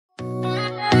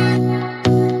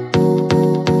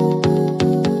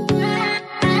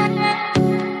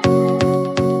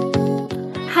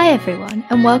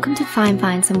and welcome to Fine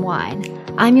Vines and Wine.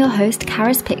 I'm your host,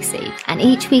 Karis Pixie, and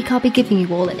each week I'll be giving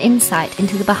you all an insight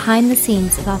into the behind the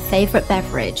scenes of our favourite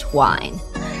beverage, wine.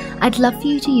 I'd love for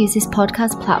you to use this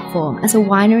podcast platform as a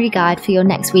winery guide for your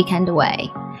next weekend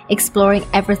away, exploring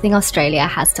everything Australia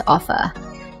has to offer.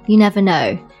 You never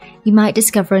know, you might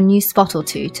discover a new spot or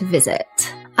two to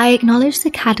visit. I acknowledge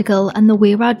the Cadigal and the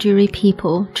Wiradjuri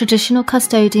people, traditional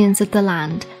custodians of the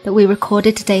land that we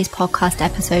recorded today's podcast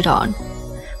episode on.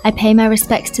 I pay my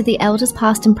respects to the elders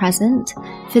past and present,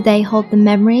 for they hold the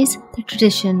memories, the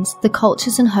traditions, the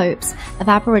cultures and hopes of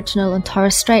Aboriginal and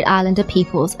Torres Strait Islander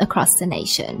peoples across the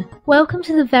nation. Welcome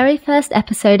to the very first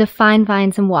episode of Fine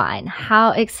Vines and Wine.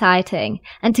 How exciting!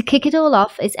 And to kick it all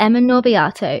off is Emma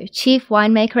Norbiato, Chief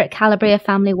Winemaker at Calabria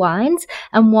Family Wines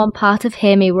and one part of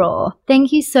Hear Me Roar.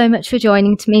 Thank you so much for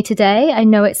joining me today. I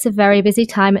know it's a very busy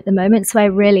time at the moment, so I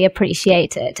really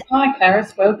appreciate it. Hi,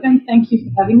 Karis. Welcome. Thank you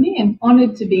for having me and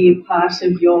honoured to be a part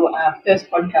of your first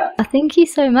podcast. Thank you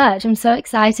so much. I'm so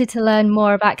excited to learn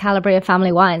more about Calabria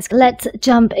Family Wines. Let's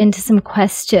jump into some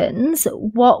questions.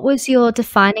 What was your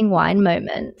defining wine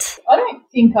moment? I don't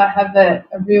think I have a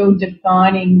real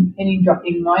defining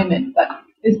penny-dropping moment, but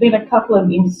there's been a couple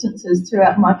of instances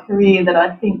throughout my career that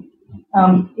I think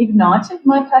ignited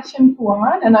my passion for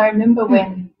wine. And I remember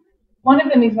when one of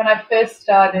them is when I first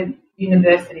started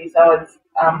university, so I was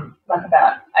like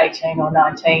about 18 or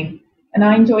 19, and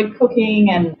I enjoyed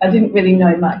cooking and I didn't really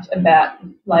know much about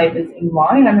flavours in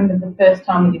wine. I remember the first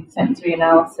time we did sensory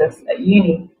analysis at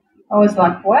uni, I was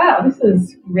like, wow, this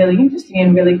is really interesting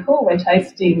and really cool. We're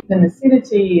tasting the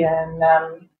acidity and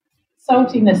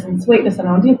saltiness and sweetness and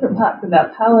on different parts of our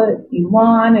palate in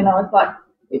wine. And I was like,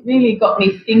 it really got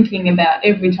me thinking about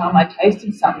every time I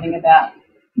tasted something about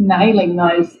nailing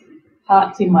those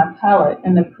parts in my palate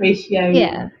and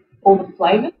appreciating all the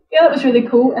flavours. Yeah, that was really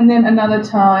cool. And then another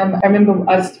time, I remember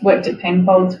I worked at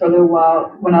Penfolds for a little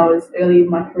while when I was early in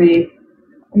my career.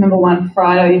 I remember one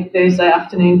Friday, Thursday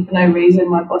afternoon, for no reason,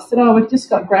 my boss said, we've just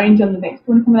got Grange on the bench. Do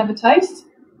you want to come and have a taste?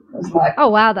 I was like, oh,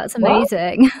 wow, that's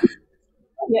amazing.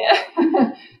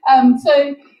 Yeah.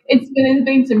 So there's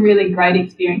been some really great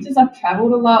experiences. I've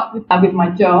travelled a lot with my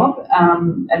job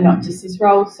and not just this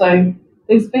role. So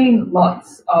there's been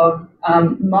lots of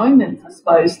moments, I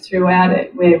suppose, throughout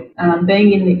it where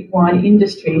being in the wine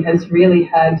industry has really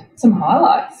had some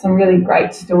highlights, some really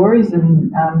great stories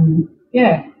and,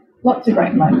 lots of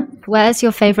great moments. Where's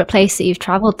your favourite place that you've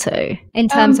travelled to in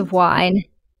terms of wine?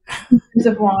 In terms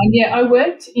of wine, I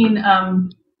worked in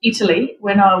Italy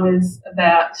when I was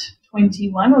about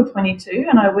 21 or 22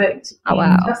 and I worked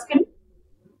in Tuscany.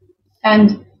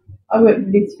 And I worked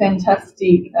with this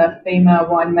fantastic female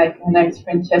winemaker. Her name's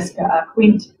Francesca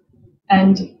Arquint,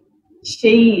 and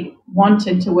she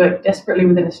wanted to work desperately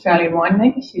with an Australian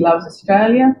winemaker. She loves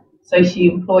Australia, so she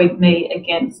employed me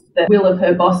against the will of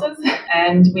her bosses,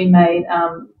 and we made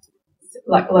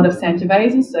like a lot of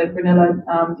Sangiovese. So Brunello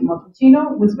di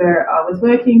Montalcino was where I was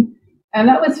working, and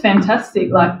that was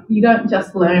fantastic. Like, you don't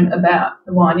just learn about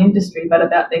the wine industry, but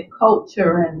about their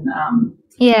culture and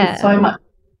there's so much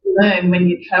learn when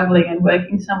you're traveling and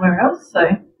working somewhere else. So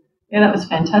that was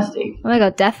fantastic. Oh my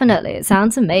god, definitely. It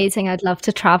sounds amazing. I'd love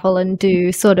to travel and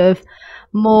do sort of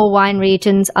more wine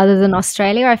regions other than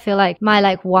Australia. I feel like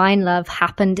my wine love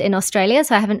happened in Australia,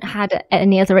 so I haven't had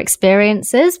any other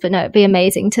experiences, but no, it'd be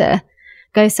amazing to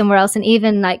go somewhere else. And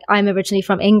even I'm originally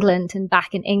from England, and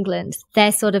back in England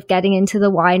they're sort of getting into the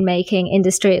winemaking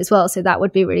industry as well, so that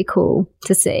would be really cool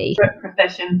to see.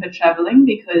 Profession for traveling,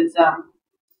 because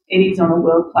it is on a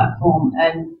world platform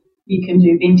and you can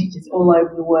do vintages all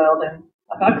over the world. And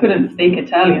I couldn't speak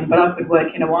Italian, but I could work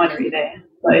in a winery there.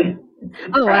 So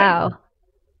it's great. Wow.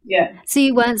 Yeah. So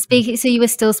you were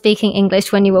still speaking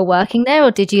English when you were working there,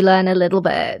 or did you learn a little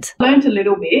bit? I learned a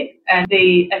little bit, and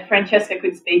Francesca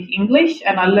could speak English,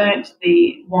 and I learnt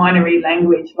the winery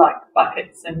language like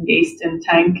buckets and yeast and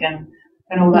tank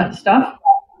and all that stuff.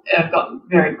 I got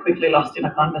very quickly lost in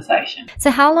a conversation.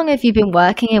 So how long have you been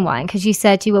working in wine? Because you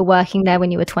said you were working there when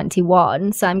you were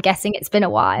 21, so I'm guessing it's been a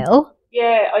while.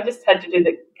 Yeah, I just had to do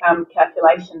the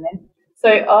calculation then. So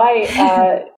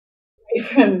I went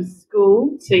from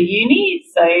school to uni,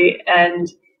 and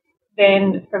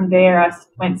then from there I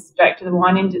went straight to the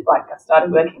wine industry. I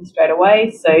started working straight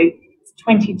away. So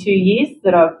 22 years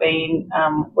that I've been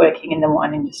working in the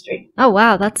wine industry. Oh,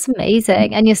 wow, that's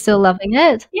amazing. And you're still loving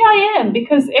it? Yeah, I am,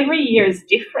 because every year is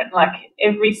different.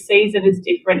 Every season is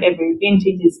different, every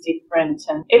vintage is different,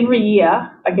 and every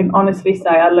year I can honestly say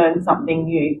I learn something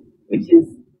new, which is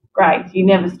great. You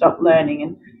never stop learning.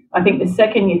 And I think the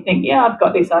second you think, I've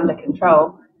got this under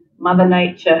control, Mother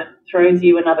Nature throws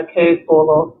you another curveball,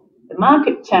 or the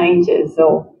market changes,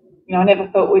 or I never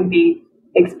thought we'd be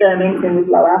experimenting with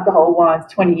low alcohol wines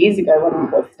 20 years ago when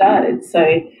I first started.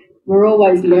 So we're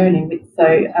always learning. So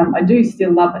I do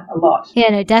still love it a lot. Yeah,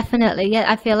 no, definitely. Yeah,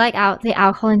 I feel like the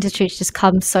alcohol industry has just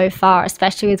come so far,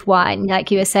 especially with wine, like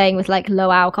you were saying, with like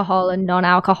low alcohol and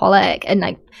non-alcoholic, and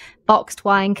like boxed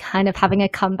wine kind of having a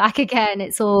comeback again.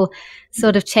 It's all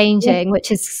sort of changing,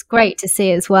 which is great to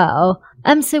see as well.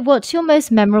 So what's your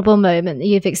most memorable moment that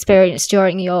you've experienced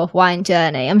during your wine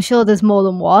journey? I'm sure there's more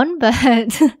than one, but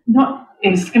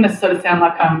it's going to sort of sound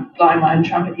like I'm blowing my own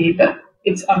trumpet here, but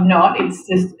I'm not. It's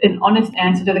just an honest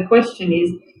answer to the question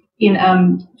is, in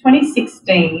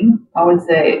 2016, I was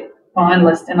a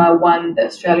finalist and I won the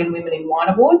Australian Women in Wine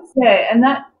Awards. Yeah, and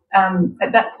that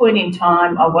at that point in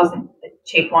time, I wasn't a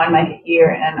chief winemaker here,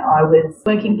 and I was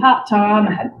working part-time.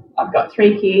 I've got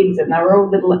 3 kids, and they were all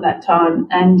little at that time,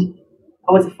 and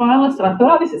I was a finalist, and I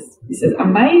thought, this is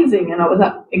amazing, and I was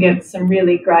up against some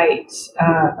really great,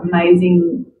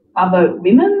 amazing other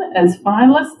women as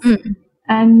finalists,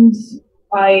 and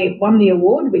I won the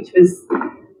award, which was,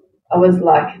 I was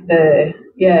like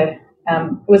it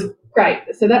was great.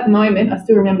 So that moment, I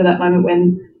still remember that moment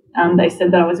when they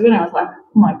said that I was a winner. I was like,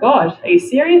 oh my God, are you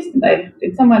serious?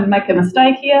 Did someone make a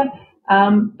mistake here?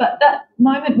 But that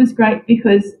moment was great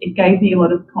because it gave me a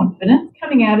lot of confidence.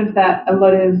 Coming out of that, a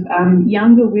lot of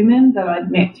younger women that I'd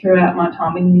met throughout my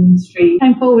time in the industry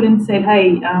came forward and said,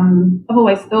 hey, I've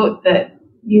always thought that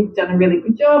you've done a really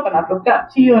good job and I've looked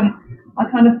up to you, and I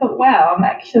kind of thought, wow, I'm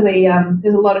actually,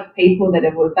 there's a lot of people that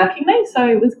were backing me, so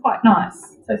it was quite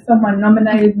nice. So someone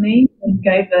nominated me and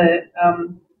gave a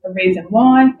reason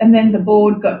why, and then the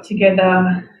board got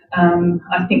together.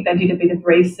 I think they did a bit of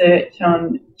research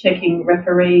on checking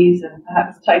referees and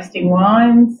perhaps tasting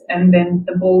wines, and then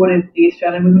the board of the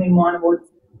Australian Women in Wine Awards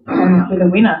came up with a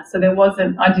winner. So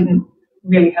I didn't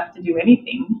really have to do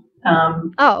anything.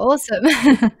 Oh, awesome.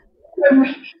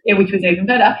 Yeah, which was even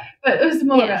better. But it was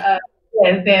more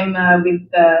them with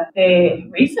their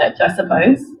research, I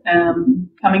suppose,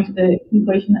 coming to the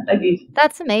conclusion that they did.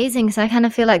 That's amazing. So I kind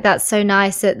of feel like that's so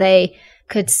nice that they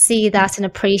could see that and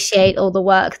appreciate all the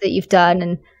work that you've done,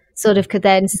 and sort of could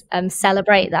then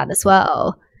celebrate that as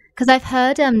well. Because I've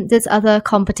heard there's other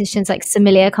competitions, like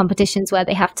sommelier competitions, where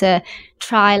they have to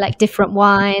try like different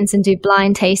wines and do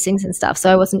blind tastings and stuff.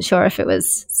 So I wasn't sure if it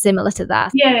was similar to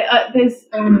that. Yeah, there's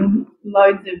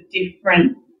loads of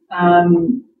different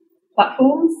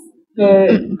platforms for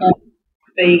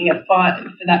being a fight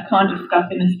for that kind of stuff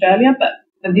in Australia. But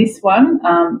for this one,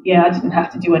 I didn't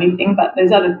have to do anything. But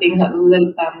there's other things like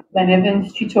the Len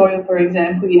Evans tutorial, for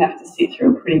example. You have to sit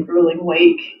through a pretty grueling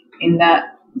week in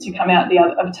that to come out the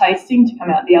other of tasting, to come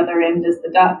out the other end as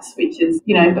the ducks, which is,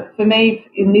 but for me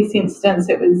in this instance,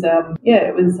 it was, I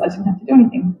didn't have to do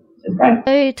anything. Which is great.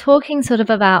 So talking sort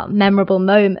of about memorable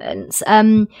moments,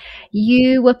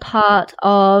 you were part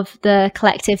of the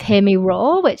collective Hear Me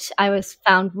Roar, which I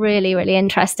found really, really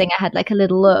interesting. I had like a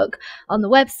little look on the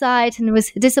website and was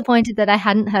disappointed that I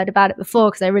hadn't heard about it before,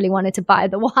 because I really wanted to buy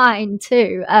the wine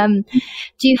too.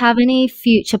 Do you have any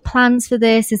future plans for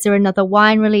this? Is there another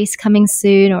wine release coming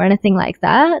soon or anything like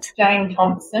that? Jane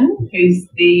Thompson, who's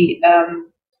the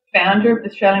founder of the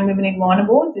Australian Women in Wine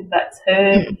Awards, if that's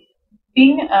her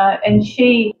thing, and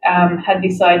she had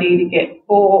this idea to get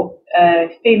 4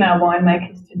 female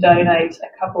winemakers to donate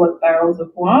a couple of barrels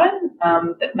of wine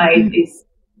that made this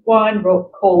wine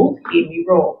called Hear Me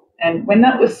Roar. And when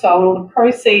that was sold, all the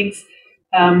proceeds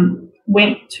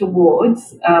went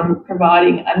towards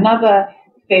providing another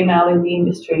female in the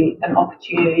industry an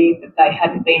opportunity that they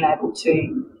hadn't been able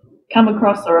to come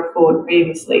across or afford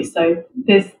previously. So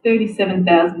there's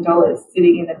 $37,000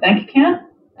 sitting in a bank account.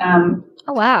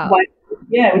 Oh, wow.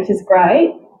 Yeah, which is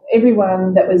great.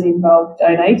 Everyone that was involved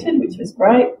donated, which was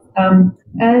great.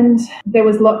 And there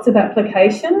was lots of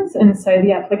applications, and so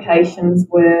the applications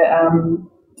were,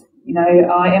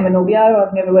 I am an LBO.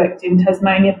 I've never worked in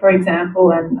Tasmania, for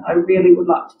example, and I really would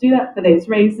like to do that for these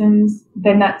reasons.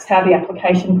 Then that's how the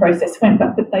application process went,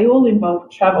 but they all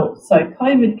involved travel. So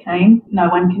COVID came, no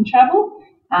one can travel.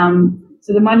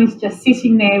 So the money's just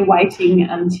sitting there waiting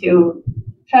until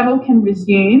travel can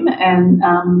resume, and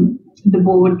the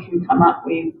board can come up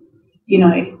with,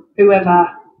 whoever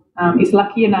is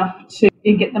lucky enough to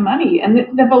get the money. And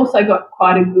they've also got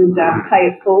quite a good pay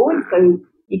it forward, so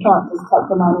you can't just take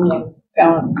the money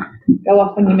and go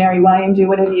off on your merry way and do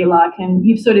whatever you like. And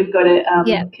you've sort of got to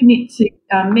commit to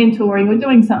mentoring or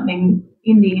doing something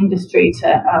in the industry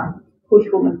to push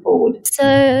women forward.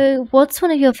 So what's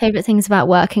one of your favourite things about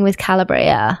working with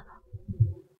Calabria?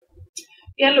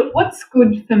 Yeah, look, what's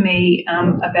good for me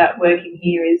about working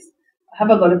here is I have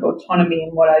a lot of autonomy in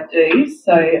what I do,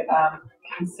 so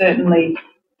can certainly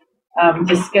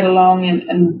just get along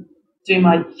and do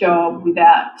my job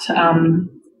without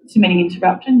too many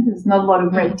interruptions. There's not a lot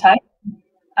of red tape.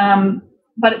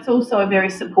 But it's also a very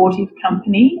supportive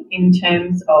company in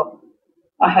terms of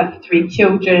I have 3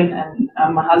 children and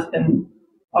my husband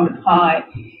on high.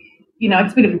 You know,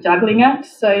 it's a bit of a juggling act.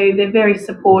 So they're very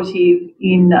supportive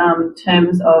in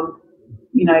terms of,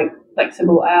 you know,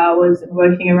 flexible hours and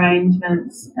working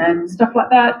arrangements and stuff like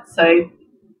that. So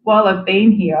while I've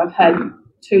been here, I've had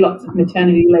 2 lots of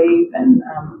maternity leave and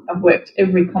I've worked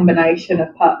every combination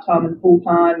of part-time and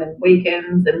full-time and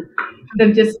weekends, and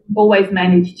they've just always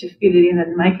managed to fit it in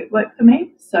and make it work for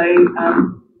me. So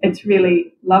it's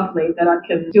really lovely that I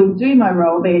can still do my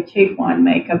role, be a chief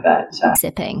winemaker, but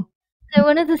sipping. So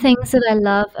one of the things that I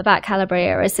love about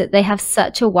Calabria is that they have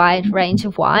such a wide range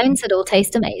of wines that all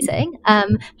taste amazing.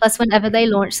 Plus, whenever they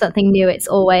launch something new, it's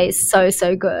always so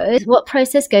good. What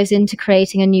process goes into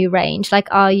creating a new range? Like,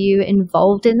 are you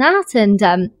involved in that?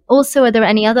 And also, are there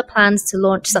any other plans to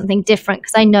launch something different?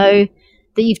 Because I know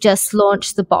that you've just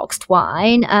launched the boxed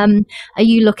wine. Are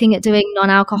you looking at doing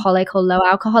non-alcoholic or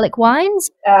low-alcoholic wines?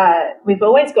 We've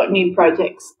always got new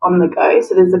projects on the go.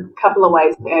 So there's a couple of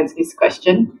ways to answer this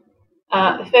question.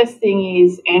 The first thing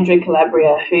is Andrew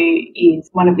Calabria, who is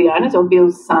one of the owners, or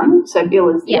Bill's son. So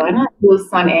Bill is the owner. Bill's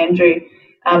son, Andrew,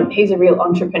 he's a real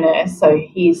entrepreneur. So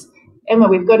he's, Emma,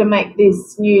 we've got to make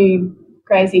this new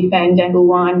crazy fandangle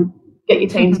wine, get your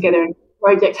team together and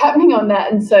project happening on that.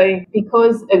 And so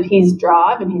because of his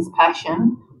drive and his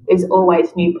passion, there's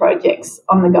always new projects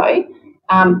on the go.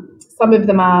 Some of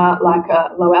them are like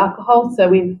low alcohol. So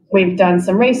we've done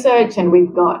some research and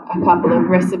we've got a couple of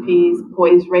recipes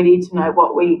poised ready to know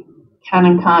what we can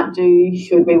and can't do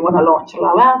should we want to launch a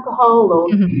low alcohol or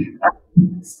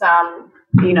some,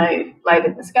 you know,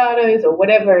 flavoured Moscatos or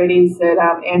whatever it is that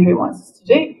Andrew wants us to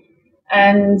do.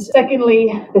 And secondly,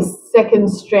 the second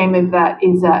stream of that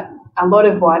is that a lot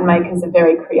of winemakers are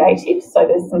very creative. So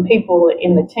there's some people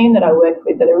in the team that I work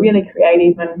with that are really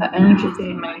creative and are interested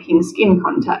in making skin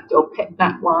contact or pet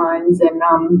nat wines and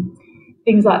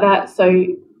things like that. So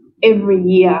every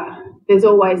year there's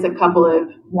always a couple of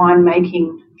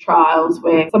winemaking trials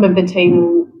where some of the team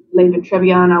will leave a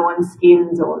Trebbiano on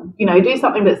skins or, you know, do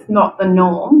something that's not the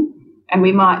norm, and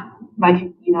we might make,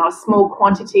 you know, a small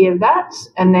quantity of that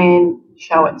and then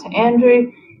show it to Andrew.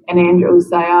 And Andrew will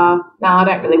say, no, I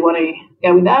don't really want to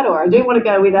go with that, or I do want to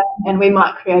go with that, and we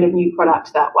might create a new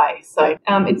product that way. So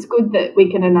it's good that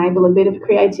we can enable a bit of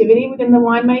creativity within the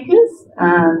winemakers.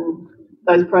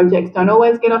 Those projects don't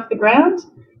always get off the ground,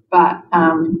 but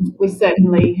we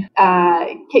certainly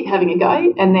keep having a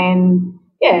go. And then,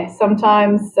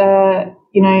 sometimes,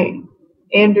 you know,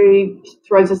 Andrew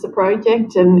throws us a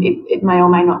project and it may or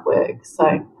may not work.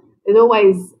 So there's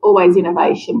always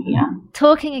innovation here.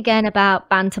 Talking again about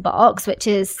Banter Box, which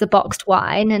is the boxed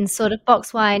wine, and sort of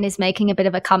boxed wine is making a bit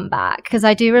of a comeback, because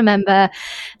I do remember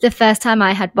the first time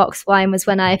I had boxed wine was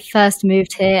when I first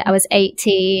moved here. I was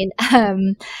 18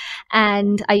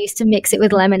 and I used to mix it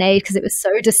with lemonade because it was so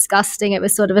disgusting. It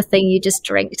was sort of a thing you just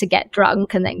drink to get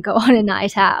drunk and then go on a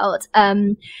night out.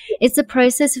 Is the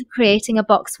process of creating a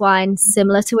boxed wine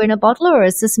similar to in a bottle, or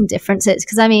is there some differences?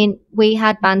 Because I mean, we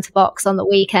had Banter Box on the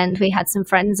weekend. We had some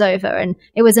friends over and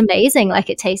it was amazing.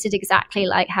 Like, it tasted exactly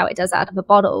like how it does out of a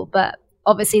bottle, but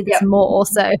obviously there's more,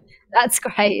 so that's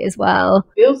great as well.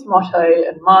 Bill's motto,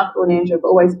 and Michael and Andrew have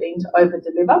always been to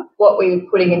over-deliver. What we're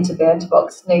putting into Banter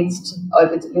Box needs to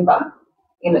over-deliver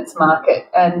in its market,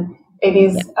 and it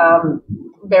is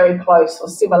very close or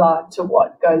similar to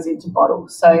what goes into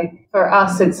bottles. So for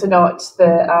us, it's not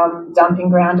the dumping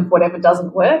ground of whatever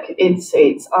doesn't work. It's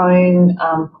its own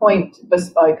point,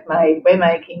 bespoke made. We're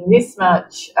making this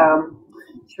much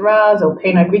Shiraz or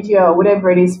Pinot Grigio or whatever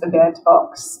it is for Banter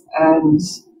Box, and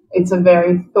it's a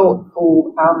very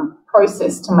thoughtful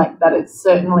process to make that. It's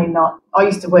certainly not. I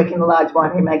used to work in a large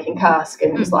winery making cask,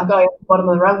 and it was like, bottom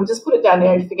of the rung, we'll just put it down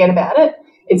there and forget about it.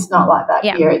 It's not like that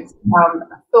here. It's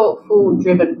a thoughtful,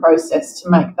 driven process to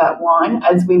make that wine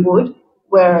as we would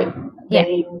were it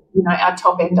being, you know, our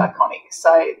top end iconic.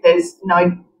 So there's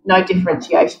no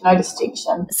differentiation, no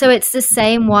distinction. So it's the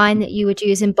same wine that you would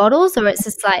use in bottles, or it's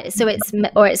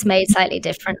it's made slightly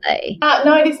differently?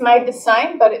 No, it is made the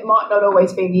same, but it might not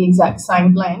always be the exact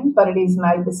same blend, but it is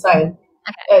made the same.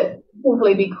 Okay.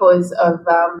 Simply because of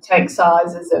tank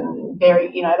sizes and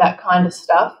that kind of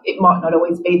stuff. It might not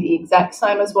always be the exact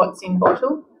same as what's in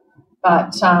bottle,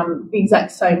 but the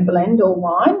exact same blend or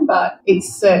wine, but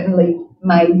it's certainly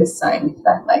made the same, if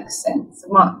that makes sense.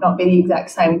 It might not be the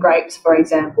exact same grapes, for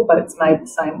example, but it's made the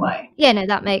same way. Yeah, no,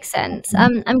 that makes sense.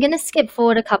 I'm going to skip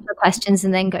forward a couple of questions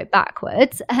and then go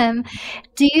backwards. Do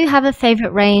you have a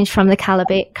favourite range from the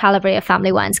Calabria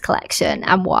Family Wines collection,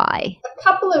 and why? A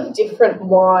couple of different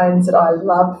wines that I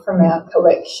love from our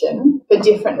collection for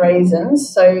different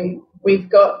reasons. So we've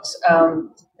got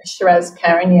Shiraz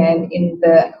Carignan in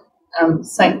the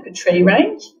Saint Patrie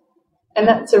range, and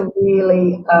that's a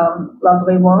really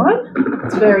lovely wine.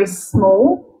 It's very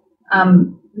small.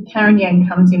 The Carignan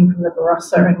comes in from the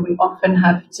Barossa, and we often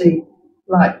have to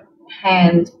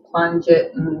hand plunge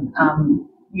it, and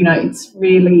it's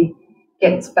really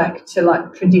gets back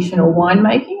to traditional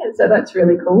winemaking, and so that's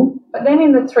really cool. But then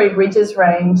in the Three Bridges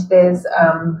range, there's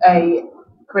a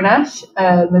Grenache,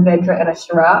 a Mourvedre, and a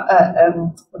Shiraz.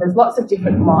 There's lots of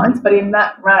different wines, but in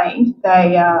that range,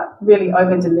 they really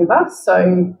over-deliver.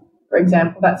 So, for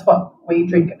example, that's what we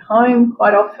drink at home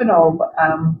quite often, or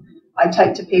I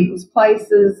take to people's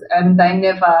places, and they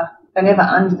never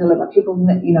under-deliver. People,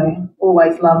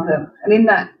 always love them. And in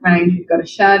that range, we've got a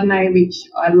Chardonnay, which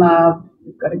I love.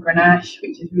 We've got a Grenache,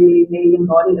 which is really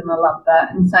medium-bodied, and I love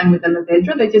that. And same with the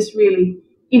Mourvedre. They're just really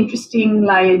interesting,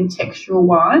 layered, textural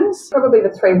wines. Probably the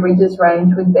Three Bridges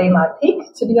range would be my pick,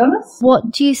 to be honest.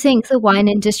 What do you think the wine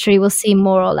industry will see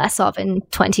more or less of in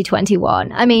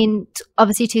 2021? I mean,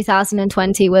 obviously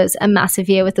 2020 was a massive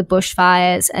year with the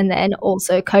bushfires and then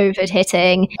also COVID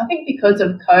hitting. I think because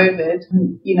of COVID,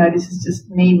 this is just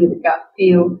me with a gut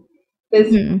feel, there's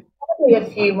probably a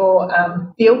few more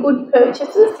feel-good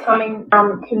purchases coming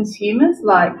from consumers,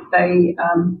 like they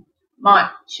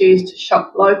might choose to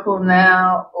shop local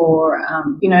now, or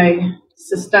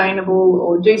sustainable,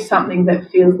 or do something that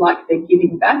feels like they're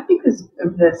giving back because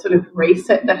of the sort of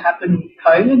reset that happened with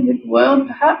COVID with the world,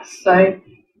 perhaps. So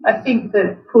I think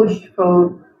the push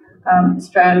for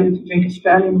Australia to drink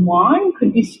Australian wine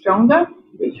could be stronger,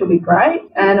 which will be great,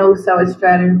 and also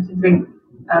Australians to drink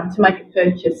to make a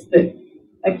purchase that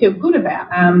they feel good about.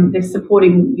 They're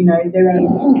supporting, their own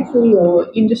country or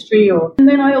industry. And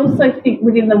then I also think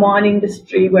within the wine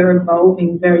industry, we're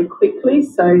evolving very quickly.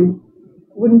 So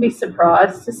wouldn't be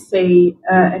surprised to see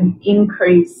an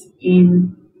increase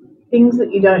in things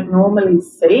that you don't normally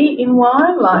see in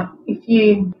wine. Like if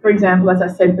you, for example, as I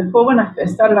said before, when I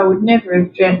first started, I would never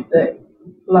have dreamt that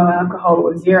low alcohol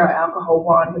or zero alcohol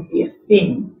wine would be a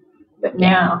thing. But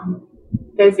now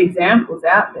there's examples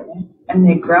out there, and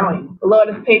they're growing. A lot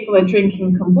of people are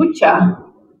drinking kombucha,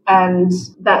 and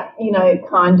that,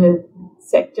 kind of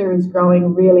sector is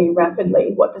growing really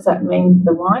rapidly. What does that mean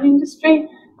for the wine industry?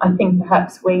 I think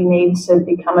perhaps we need to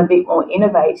become a bit more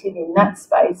innovative in that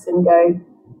space and go,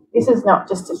 this is not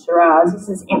just a Shiraz, this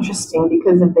is interesting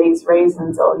because of these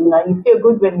reasons, or, you feel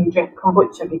good when you drink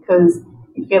kombucha because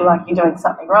you feel like you're doing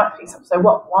something right for yourself. So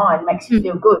what wine makes you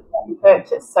feel good when you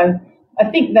purchase? So I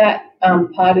think that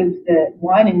part of the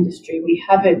wine industry we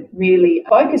haven't really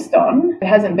focused on. It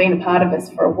hasn't been a part of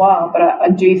us for a while, but I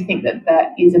do think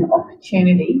that is an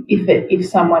opportunity if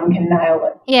someone can nail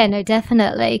it. Yeah, no,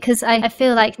 definitely. Because I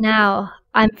feel like now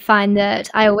I find that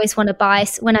I always want to buy,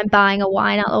 when I'm buying a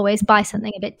wine, I'll always buy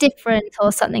something a bit different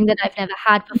or something that I've never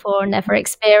had before, never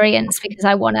experienced, because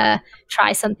I want to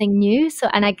try something new. So,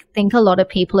 and I think a lot of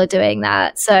people are doing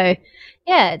that. So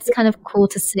yeah, it's kind of cool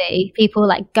to see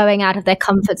people going out of their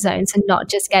comfort zones and not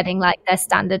just getting their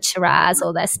standard Shiraz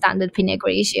or their standard Pinot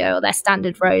Grigio or their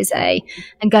standard Rosé,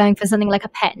 and going for something like a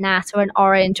Pet Nat or an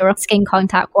orange or a skin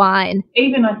contact wine.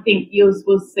 Even I think you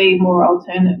will see more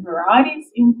alternate varieties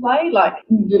in play.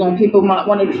 People might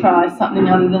want to try something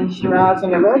other than Shiraz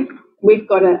and a red. We've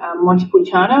got a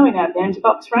Montepulciano in our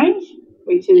Banter-Box range,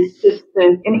 which is just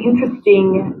an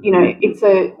interesting, it's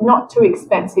a not too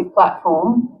expensive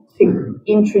platform to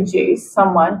introduce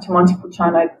someone to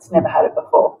Montepulciano that's never had it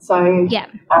before. So if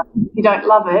you don't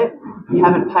love it, you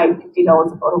haven't paid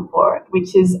 $50 a bottle for it,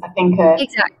 which is, I think,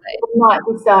 exactly. We might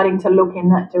be starting to look in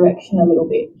that direction a little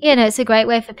bit. Yeah, no, it's a great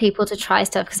way for people to try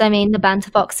stuff, because the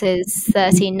Banter-Box is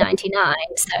 $13.99,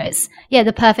 so it's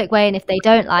the perfect way. And if they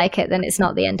don't like it, then it's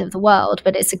not the end of the world,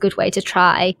 but it's a good way to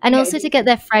try, and also to get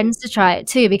their friends to try it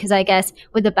too, because I guess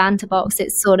with the Banter-Box,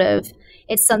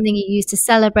 it's something you use to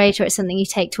celebrate, or it's something you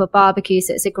take to a barbecue.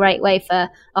 So it's a great way for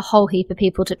a whole heap of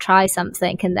people to try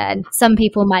something. And then some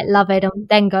people might love it and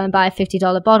then go and buy a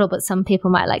 $50 bottle, but some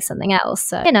people might like something else.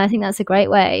 So, I think that's a great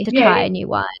way to try a new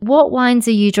wine. What wines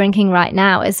are you drinking right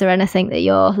now? Is there anything that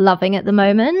you're loving at the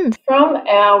moment? From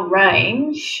our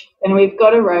range, and we've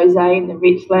got a rosé in the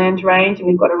Richland range, and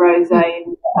we've got a rosé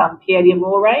in Pierre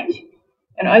d'Amour range.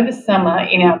 And over summer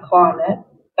in our climate,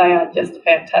 they are just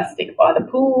fantastic by the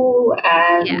pool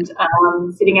and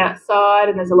sitting outside,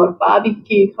 and there's a lot of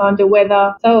barbecue kind of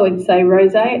weather. So I would say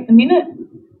rosé at the minute,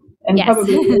 and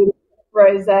probably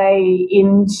rosé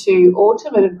into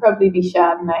autumn. It would probably be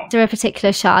Chardonnay. Is there a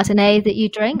particular Chardonnay that you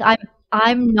drink?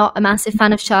 I'm not a massive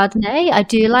fan of Chardonnay. I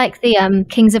do like the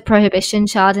Kings of Prohibition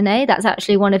Chardonnay. That's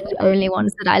actually one of the only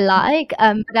ones that I like.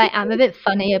 But I am a bit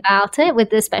funny about it,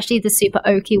 with especially the super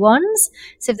oaky ones.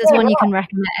 So if there's one you can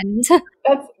recommend.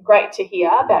 That's great to hear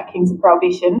about Kings of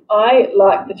Prohibition. I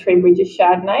like the Three Bridges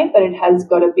Chardonnay, but it has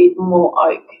got a bit more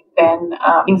oak than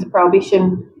Kings of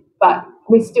Prohibition. But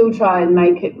we still try and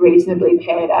make it reasonably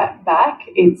pared back.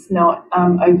 It's not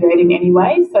overt in any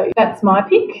way. So that's my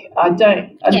pick. I'd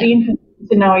be interested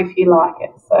to know if you like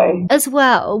it. So, as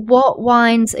well, what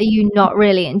wines are you not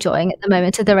really enjoying at the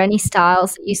moment? Are there any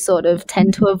styles that you sort of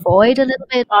tend to avoid a little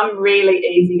bit? I'm really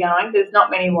easygoing. There's not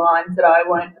many wines that I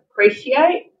won't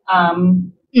appreciate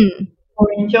or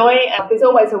enjoy. There's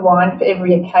always a wine for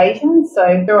every occasion.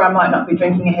 So sure, I might not be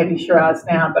drinking a heavy Shiraz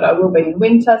now, but I will be in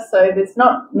winter. So there's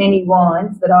not many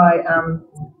wines that I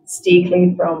steer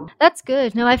clear from. That's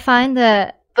good. No, I find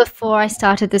that before I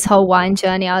started this whole wine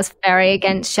journey, I was very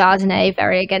against Chardonnay,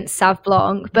 very against Sauv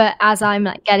Blanc. But as I'm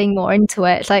getting more into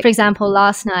it, for example,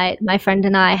 last night, my friend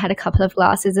and I had a couple of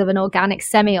glasses of an organic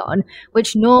Semillon,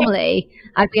 which normally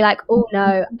I'd be like, oh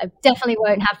no, I definitely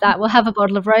won't have that. We'll have a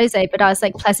bottle of rosé. But I was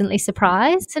pleasantly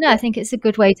surprised. So no, I think it's a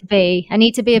good way to be. I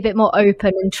need to be a bit more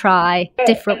open and try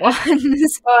different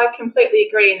ones. I completely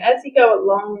agree. And as you go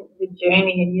along the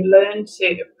journey and you learn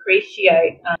to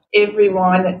appreciate every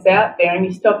wine that's out there, and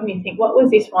you stop and you think, what was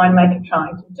this winemaker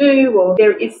trying to do? Or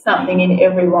there is something in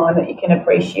every wine that you can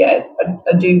appreciate.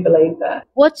 I do believe that.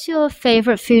 What's your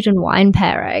favourite food and wine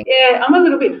pairing? Yeah, I'm a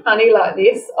little bit funny like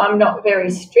this. I'm not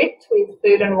very strict with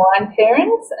food and wine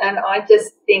pairings, and I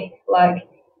just think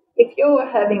if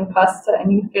you're having pasta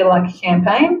and you feel like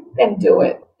champagne, then do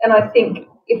it. And I think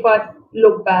if I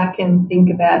look back and think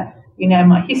about,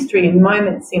 my history and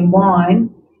moments in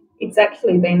wine, it's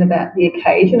actually been about the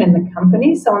occasion and the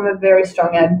company. So I'm a very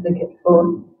strong advocate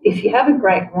for, if you have a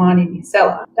great wine in your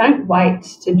cellar, don't wait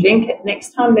to drink it.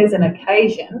 Next time there's an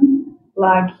occasion,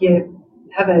 like you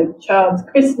have a child's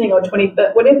christening or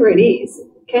 21st, whatever it is,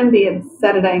 it can be a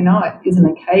Saturday night is an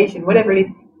occasion, whatever it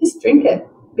is, just drink it,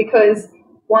 because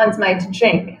wine's made to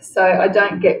drink. So I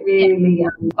don't get really,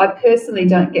 I personally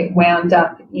don't get wound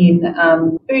up in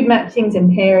food matchings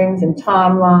and pairings and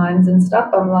timelines and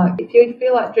stuff. I'm like, if you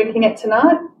feel like drinking it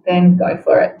tonight, then go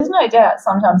for it. There's no doubt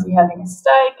sometimes you're having a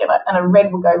steak and a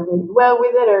red will go really well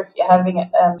with it, or if you're having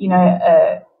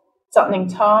it, something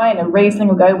Thai and a Riesling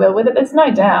will go well with it. There's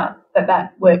no doubt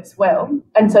that works well.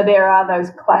 And so there are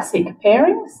those classic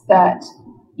pairings that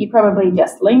you probably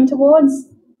just lean towards.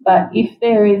 But if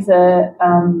there is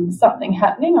something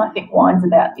happening, I think wine's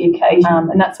about the occasion,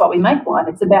 and that's what we make wine.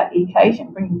 It's about the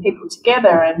occasion, bringing people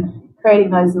together and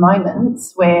creating those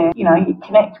moments where, you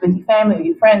connect with your family or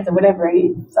your friends or whatever it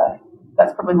is. So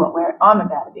that's probably what I'm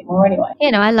about a bit more anyway.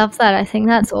 I love that. I think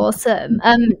that's awesome.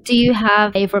 Do you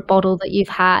have a favourite bottle that you've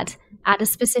had at a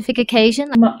specific occasion?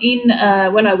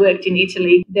 When I worked in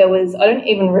Italy, there was, I don't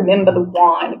even remember the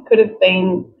wine. It could have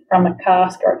been from a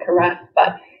cask or a carafe,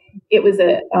 but it was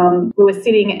we were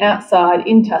sitting outside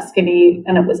in Tuscany,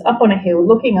 and it was up on a hill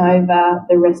looking over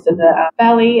the rest of the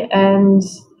valley, and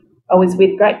I was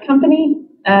with great company,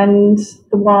 and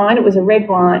the wine, it was a red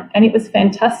wine, and it was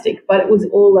fantastic, but it was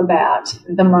all about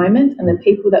the moment and the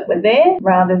people that were there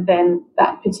rather than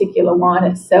that particular wine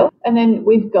itself. And then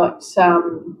we've got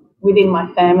within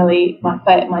my family, my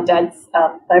dad's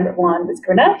favourite wine was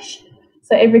Grenache.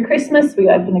 So every Christmas we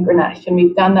open a Grenache, and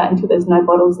we've done that until there's no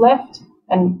bottles left.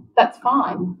 And that's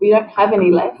fine. We don't have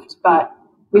any left, but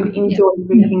we've enjoyed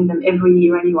drinking them every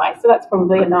year anyway. So that's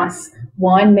probably a nice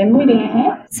wine memory to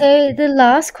have. So the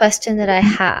last question that I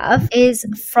have is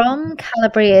from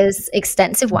Calabria's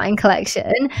extensive wine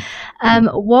collection.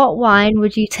 What wine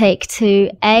would you take to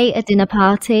A, dinner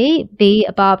party, B,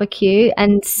 a barbecue,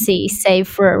 and C, save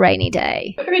for a rainy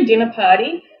day? For a dinner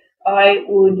party, I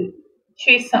would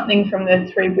choose something from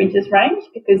the Three Bridges range,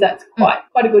 because that's quite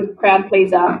a good crowd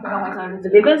pleaser. It always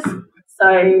over-delivers.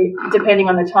 So depending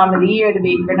on the time of the year, it'd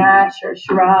be a Grenache or a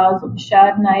Shiraz or a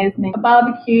Chardonnay. A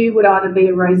barbecue would either be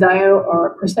a Rosé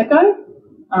or a Prosecco.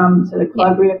 So the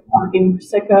Calabria Parkin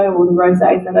Prosecco or the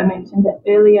Rosés that I mentioned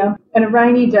earlier. And a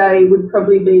rainy day would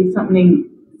probably be something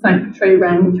St. Patrie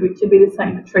range, which would be the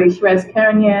St. Patrie Shiraz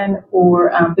Carignan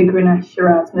or the Grenache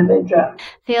Shiraz Mourvedre. I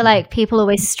feel like people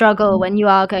always struggle when you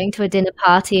are going to a dinner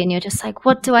party and you're just like,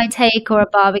 what do I take, or a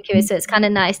barbecue? So it's kind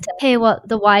of nice to hear what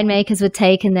the winemakers would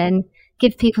take and then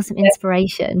give people some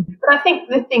inspiration. But I think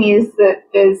the thing is that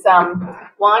there's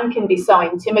wine can be so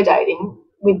intimidating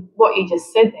with what you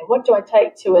just said there. What do I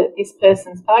take to this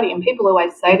person's party? And people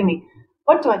always say to me,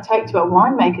 what do I take to a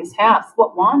winemaker's house?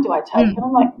 What wine do I take? And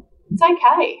I'm like, it's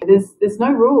okay. There's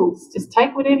no rules. Just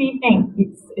take whatever you think.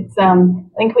 It's I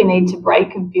think we need to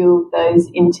break a few of those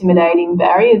intimidating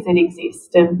barriers that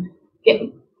exist and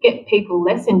get people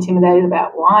less intimidated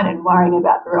about wine and worrying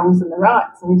about the wrongs and the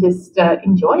rights and just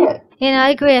enjoy it. Yeah, I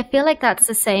agree. I feel like that's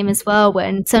the same as well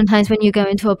when sometimes when you go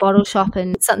into a bottle shop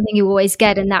and something you always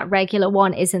get and that regular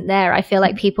one isn't there, I feel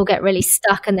like people get really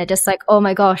stuck and they're just like, oh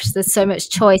my gosh, there's so much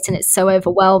choice and it's so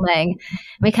overwhelming.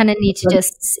 We kind of need to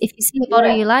just, if you see a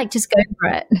bottle you like, just go for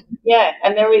it. Yeah,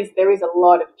 and there is a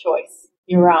lot of choice.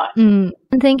 You're right. And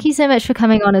thank you so much for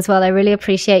coming on as well. I really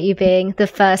appreciate you being the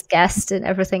first guest and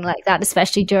everything like that,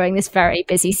 especially during this very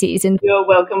busy season. You're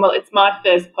welcome. Well, it's my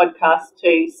first podcast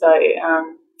too, so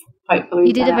hopefully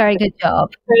you did a very good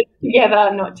job.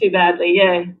 Together, not too badly.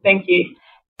 Yeah, thank you.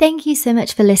 Thank you so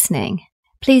much for listening.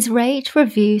 Please rate,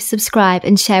 review, subscribe,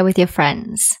 and share with your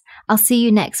friends. I'll see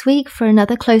you next week for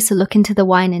another closer look into the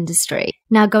wine industry.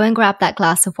 Now go and grab that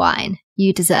glass of wine.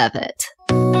 You deserve it.